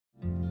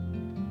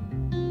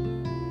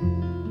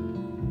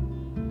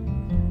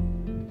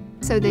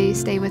So they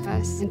stay with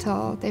us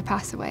until they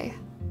pass away.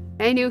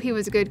 I knew he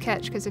was a good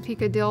catch because if he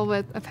could deal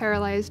with a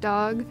paralyzed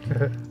dog,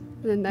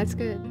 then that's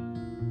good.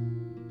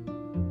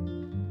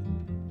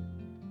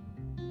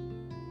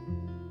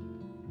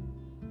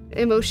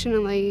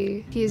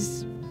 Emotionally,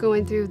 he's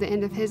going through the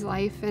end of his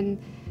life,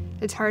 and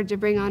it's hard to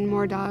bring on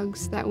more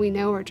dogs that we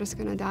know are just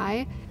gonna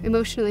die.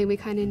 Emotionally, we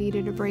kind of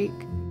needed a break.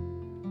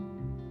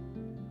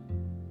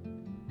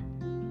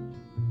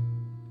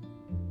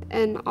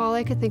 And all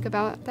I could think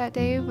about that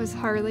day was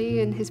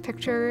Harley and his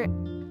picture.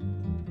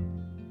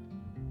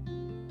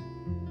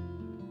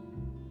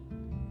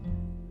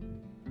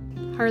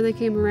 Harley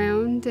came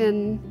around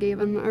and gave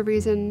him a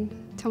reason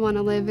to want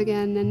to live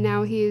again, and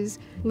now he's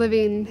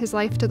living his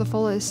life to the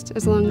fullest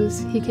as long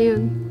as he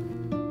can.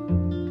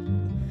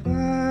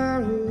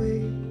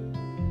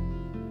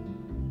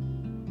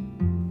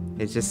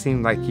 It just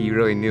seemed like he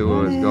really knew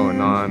what was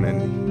going on,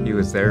 and he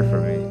was there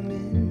for me.